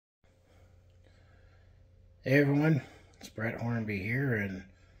Hey everyone, it's Brett Hornby here, and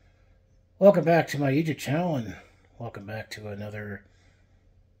welcome back to my YouTube channel, and welcome back to another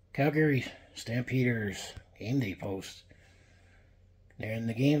Calgary Stampeders game day post. And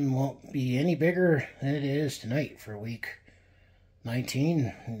the game won't be any bigger than it is tonight for week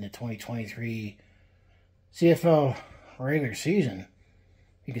 19 in the 2023 CFL regular season.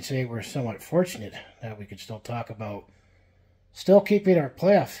 You could say we're somewhat fortunate that we could still talk about still keeping our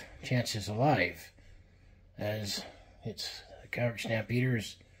playoff chances alive, as it's the Calgary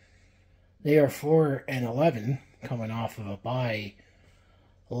Stampeders. They are 4-11, coming off of a bye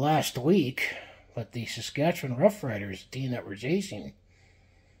last week, but the Saskatchewan Roughriders, the team that we're chasing,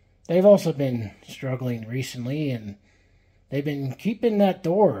 they've also been struggling recently, and they've been keeping that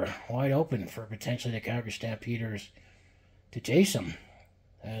door wide open for potentially the Calgary Stampeders to chase them,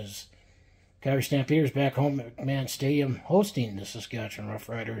 as Calgary Stampeders back home at McMahon Stadium hosting the Saskatchewan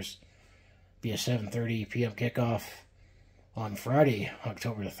Roughriders. Be a 7:30 p.m. kickoff on Friday,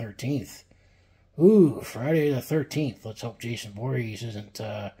 October the 13th. Ooh, Friday the 13th. Let's hope Jason Voorhees isn't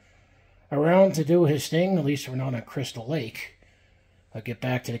around to do his thing. At least we're not on Crystal Lake. I'll get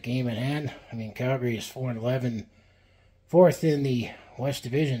back to the game at hand. I mean, Calgary is 4-11, fourth in the West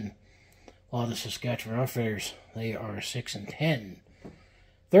Division, while the Saskatchewan Roughriders, they are 6-10,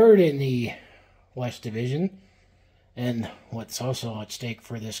 third in the West Division. And what's also at stake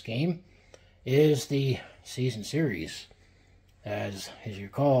for this game is the season series. As you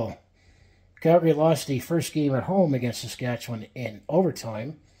recall, Calgary lost the first game at home against Saskatchewan in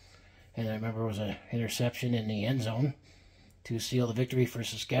overtime, and I remember it was an interception in the end zone to seal the victory for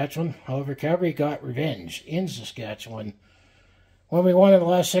Saskatchewan. However, Calgary got revenge in Saskatchewan when we won in the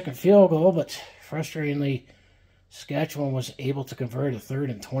last second field goal, but frustratingly, Saskatchewan was able to convert a 3rd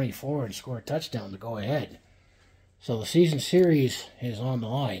and 24 and score a touchdown to go ahead. So the season series is on the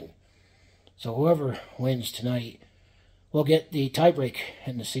line. So whoever wins tonight will get the tiebreak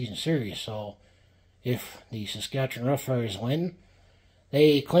in the season series. So if the Saskatchewan Roughriders win,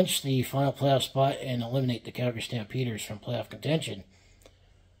 they clinch the final playoff spot and eliminate the Calgary Stampeders from playoff contention.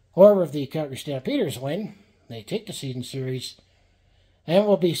 However, if the Calgary Stampeders win, they take the season series, and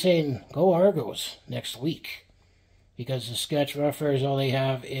we'll be saying, go Argos next week. Because the Saskatchewan Roughriders, all they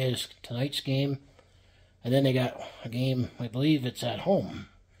have is tonight's game, and then they got a game, I believe it's at home,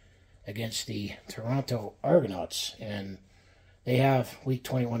 against the Toronto Argonauts, and they have week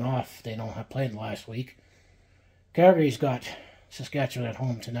 21 off. They don't have played last week. Calgary's got Saskatchewan at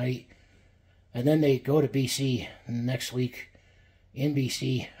home tonight, and then they go to BC next week in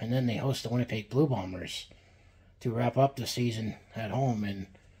BC, and then they host the Winnipeg Blue Bombers to wrap up the season at home. And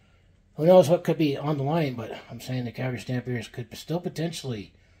who knows what could be on the line, but I'm saying the Calgary Stampeders could still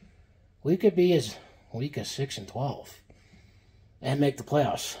potentially, we could be as weak as 6-12 and make the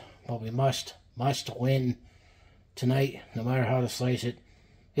playoffs. But we must win tonight, no matter how to slice it,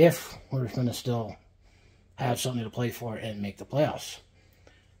 if we're going to still have something to play for and make the playoffs.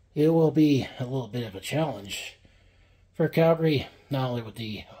 It will be a little bit of a challenge for Calgary, not only with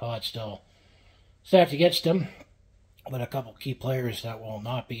the odds still stacked against them, but a couple key players that will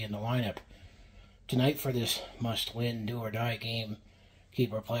not be in the lineup tonight for this must-win, do-or-die game.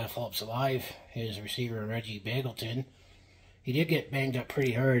 Keep our playoff hopes alive is receiver Reggie Bagleton. He did get banged up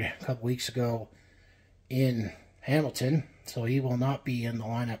pretty hard a couple weeks ago in Hamilton, so he will not be in the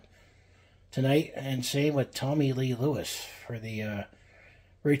lineup tonight. And same with Tommy Lee Lewis for the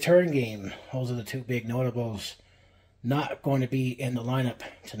return game. Those are the two big notables not going to be in the lineup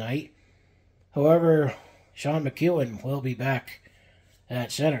tonight. However, Sean McEwen will be back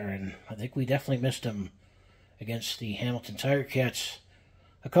at center, and I think we definitely missed him against the Hamilton Tiger Cats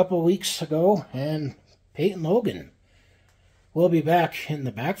a couple of weeks ago. And Peyton Logan will be back in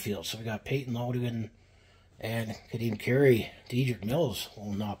the backfield. So we got Peyton Logan and Kadeem Carey. Dedrick Mills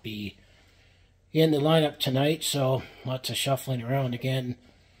will not be in the lineup tonight. So lots of shuffling around again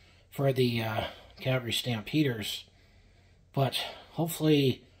for the Calgary Stampeders. But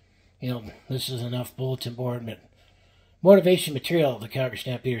hopefully, this is enough bulletin board motivation material the Calgary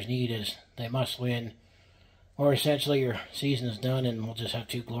Stampeders need, as they must win, or essentially your season is done and we'll just have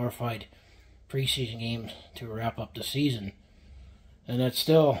 2 glorified preseason games to wrap up the season. And that's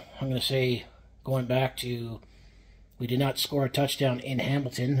still, I'm going to say, going back to, we did not score a touchdown in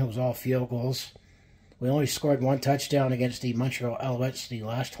Hamilton. It was all field goals. We only scored 1 touchdown against the Montreal Alouettes, the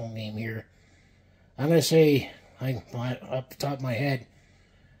last home game here. I'm going to say, up the top of my head,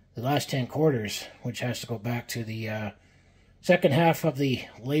 the last 10 quarters, which has to go back to the second half of the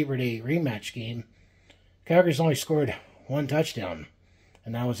Labor Day rematch game, Calgary's only scored 1 touchdown,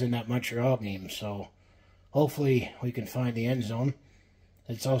 and that was in that Montreal game. So hopefully we can find the end zone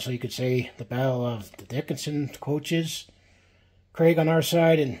It's also, you could say, the battle of the Dickinson coaches. Craig on our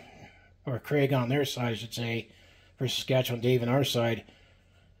side, or Craig on their side, I should say, for Saskatchewan, Dave on our side.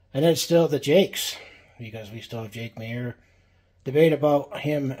 And then it's still the Jakes, because we still have Jake Mayer. Debate about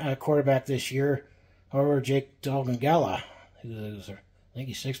him at quarterback this year. However, Jake Dalgangala, who's, I think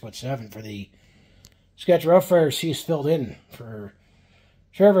he's 6'7" for the Saskatchewan Roughriders, he's filled in for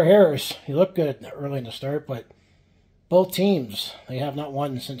Trevor Harris. He looked good early in the start, but both teams, they have not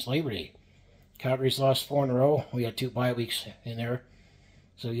won since Labor Day. Calgary's lost 4 in a row. We had 2 bye weeks in there.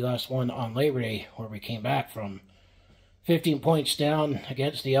 So we lost one on Labor Day, where we came back from 15 points down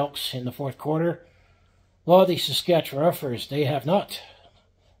against the Elks in the 4th quarter. While the Saskatchewan Roughriders, they have not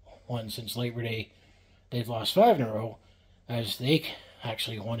won since Labor Day. They've lost 5 in a row, as they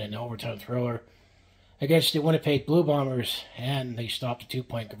actually won an overtime thriller against the Winnipeg Blue Bombers, and they stopped a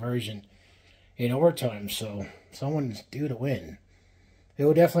 2-point conversion in overtime. So someone's due to win. It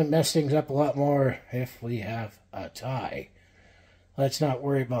will definitely mess things up a lot more if we have a tie. Let's not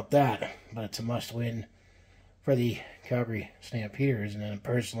worry about that, but it's a must-win for the Calgary Stampeders. And then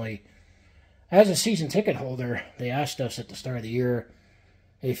personally, as a season ticket holder, they asked us at the start of the year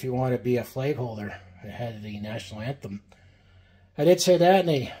if you want to be a flag holder ahead of the national anthem. I did say that, and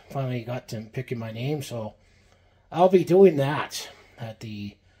they finally got to picking my name, so I'll be doing that at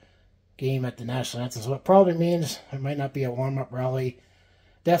the game at the national anthem. So it probably means there might not be a warm-up rally.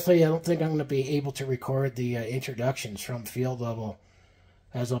 Definitely, I don't think I'm going to be able to record the introductions from field level,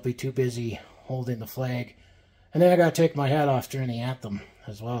 as I'll be too busy holding the flag. And then I got to take my hat off during the anthem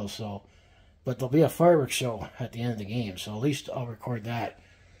as well. So, but there'll be a fireworks show at the end of the game, so at least I'll record that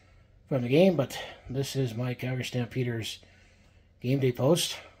from the game. But this is my Calgary Stampeders game day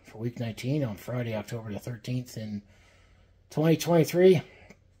post for Week 19 on Friday, October the 13th in 2023.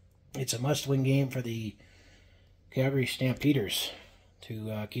 It's a must-win game for the Calgary Stampeders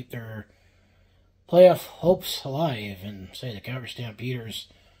to keep their playoff hopes alive. And say the Calgary Stampeders,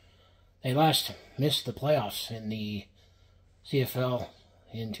 they last missed the playoffs in the CFL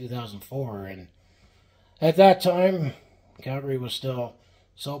in 2004, and at that time Calgary was still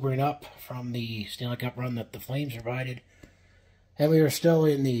sobering up from the Stanley Cup run that the Flames provided, and we were still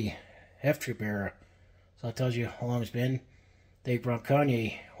in the F-Troop era. So that tells you how long it's been. Dave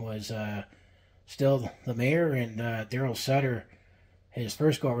Bronkanye was still the mayor, and Daryl Sutter, his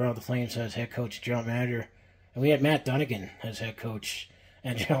first go-around the Flames as head coach, general manager. And we had Matt Dunnigan as head coach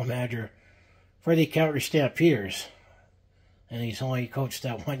and general manager for the Calgary Stampeders. And he's only coached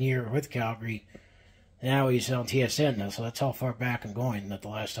that 1 year with Calgary. Now he's on TSN now, so that's how far back I'm going, that the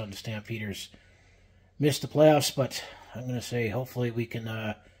last time the Stampeders missed the playoffs. But I'm going to say hopefully we can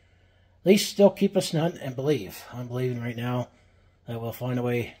at least still keep us in hunt and believe. I'm believing right now that we'll find a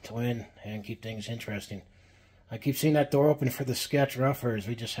way to win and keep things interesting. I keep seeing that door open for the Saskatchewan Roughriders.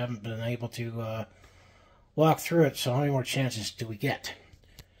 We just haven't been able to walk through it, so how many more chances do we get?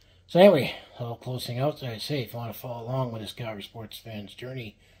 So anyway, closing out, I say, if you want to follow along with this Calgary sports fans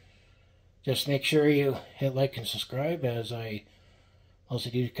journey, just make sure you hit like and subscribe, as I also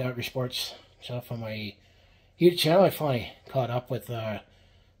do Calgary sports stuff on my YouTube channel. I finally caught up with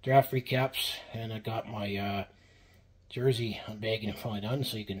draft recaps, and I got my jersey unbagging and finally done,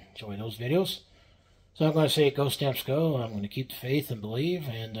 so you can enjoy those videos. So I'm going to say, go Stamps go. I'm going to keep the faith and believe,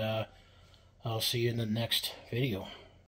 and I'll see you in the next video.